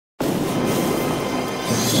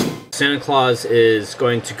Santa Claus is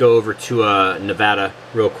going to go over to Nevada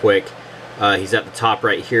real quick. He's at the top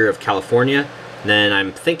right here of California. Then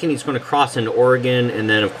I'm thinking he's going to cross into Oregon, and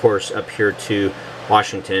then of course up here to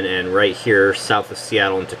Washington, and right here south of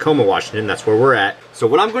Seattle in Tacoma, Washington. That's where we're at. So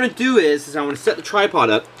what I'm going to do is I'm going to set the tripod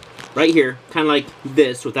up right here, kind of like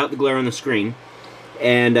this, without the glare on the screen.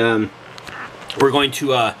 And we're going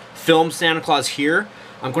to film Santa Claus here.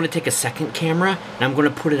 I'm going to take a second camera, and I'm going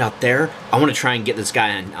to put it out there. I want to try and get this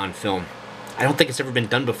guy on film. I don't think it's ever been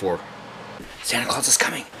done before. Santa Claus is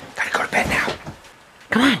coming. Gotta go to bed now.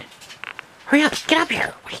 Come on. Hurry up. Get up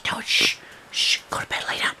here. What are you doing? Shh. Shh. Go to bed.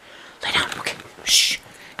 Lay down. Lay down. Okay. Shh.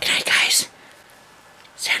 Good night, guys.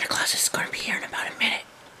 Santa Claus is going to be here in about a minute.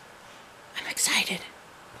 I'm excited.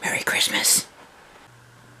 Merry Christmas.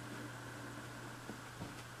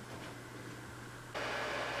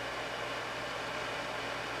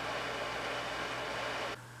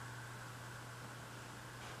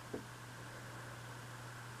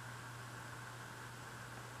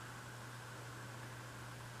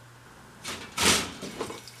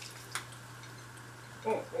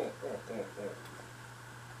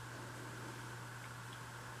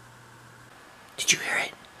 Did you hear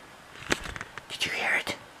it? Did you hear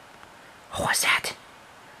it? What was that?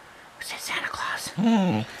 Was that Santa Claus?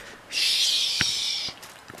 Shh.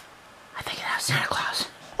 I think that was Santa Claus.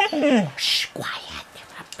 Shh, quiet.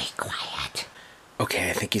 Be quiet. Okay,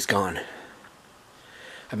 I think he's gone.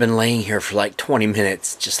 I've been laying here for like 20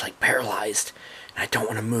 minutes, just like paralyzed, and I don't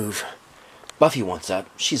want to move. Buffy wants up.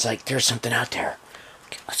 She's like, there's something out there.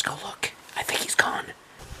 Okay, let's go look. I think he's gone.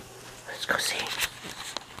 Let's go see.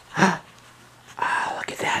 Ah,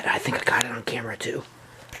 look at that. I think I got it on camera too.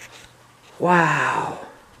 Wow.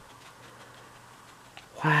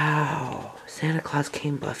 Wow. Santa Claus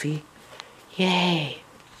came, Buffy. Yay.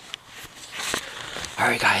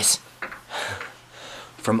 Alright, guys.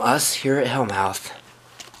 From us here at Hellmouth,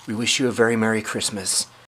 we wish you a very Merry Christmas.